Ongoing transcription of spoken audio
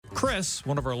Chris,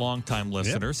 one of our longtime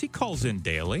listeners, he calls in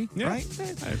daily, right?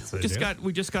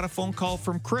 We just got a phone call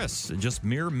from Chris just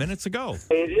mere minutes ago.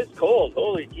 It is cold.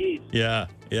 Holy jeez. Yeah.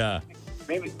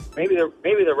 Maybe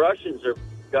the Russians are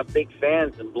got big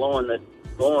fans and blowing it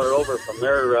over from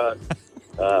their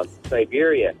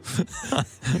Siberia.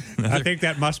 I think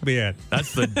that must be it.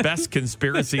 That's the best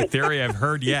conspiracy theory I've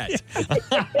heard yet.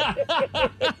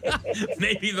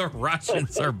 Maybe the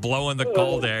Russians are blowing the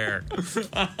cold air.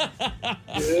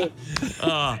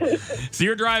 So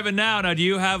you're driving now. Now, do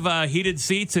you have heated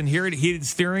seats and heated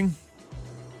steering?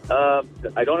 I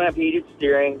don't have heated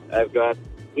steering. I've got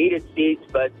heated seats,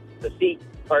 but the seat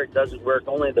part doesn't work.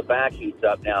 Only the back heats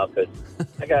up now because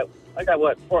I got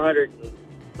what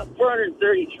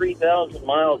 433,000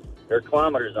 miles or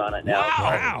kilometers on it now.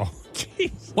 Wow.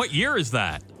 Jeez. What year is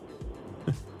that?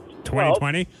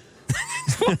 2020?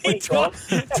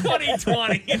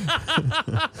 2020.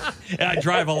 Yeah, I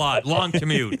drive a lot. Long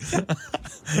commute. All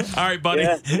right, buddy.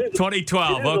 Yeah,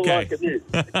 2012. Okay. So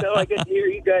I get to hear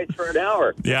you guys for an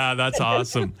hour. Yeah, that's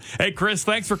awesome. Hey, Chris,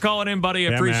 thanks for calling in, buddy.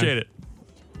 I appreciate it.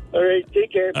 All right,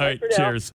 take care. All right, cheers.